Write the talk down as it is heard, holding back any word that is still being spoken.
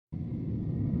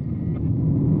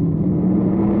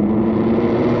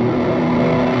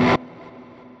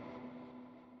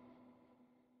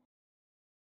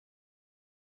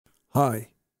Hi,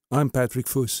 I'm Patrick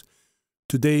Voes.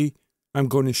 Today I'm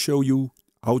going to show you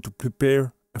how to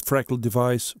prepare a Fractal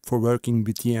device for working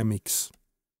with the MX.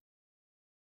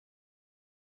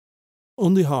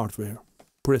 On the hardware,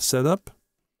 press Setup,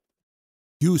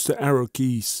 use the arrow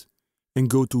keys and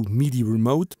go to MIDI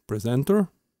Remote, press Enter.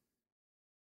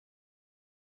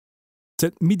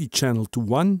 Set Midi Channel to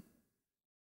 1.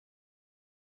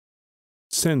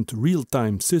 Send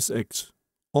Realtime Sysex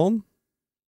on.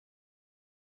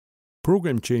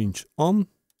 Program change on.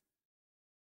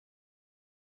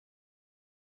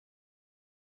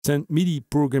 Send MIDI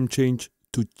program change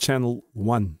to channel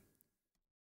 1.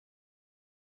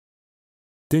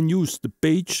 Then use the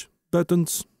page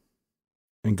buttons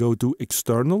and go to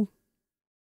External.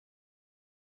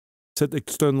 Set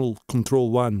External Control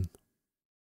 1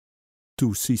 to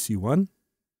CC1.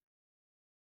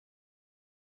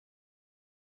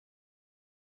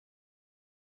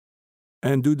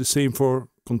 And do the same for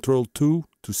Control 2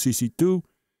 to CC2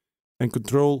 and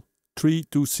Control 3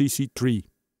 to CC3.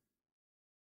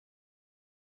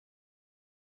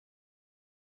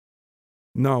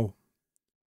 Now,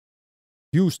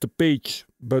 use the page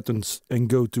buttons and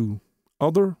go to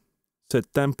Other.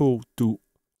 Set Tempo to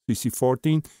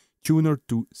CC14, Tuner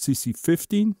to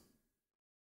CC15.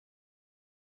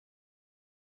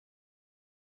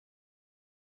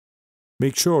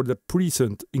 Make sure that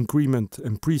Present Increment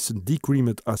and Present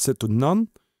Decrement are set to None.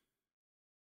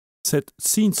 Set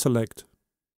Scene Select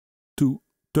to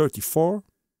 34.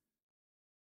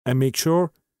 And make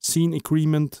sure Scene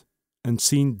Increment and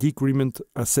Scene Decrement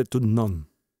are set to None.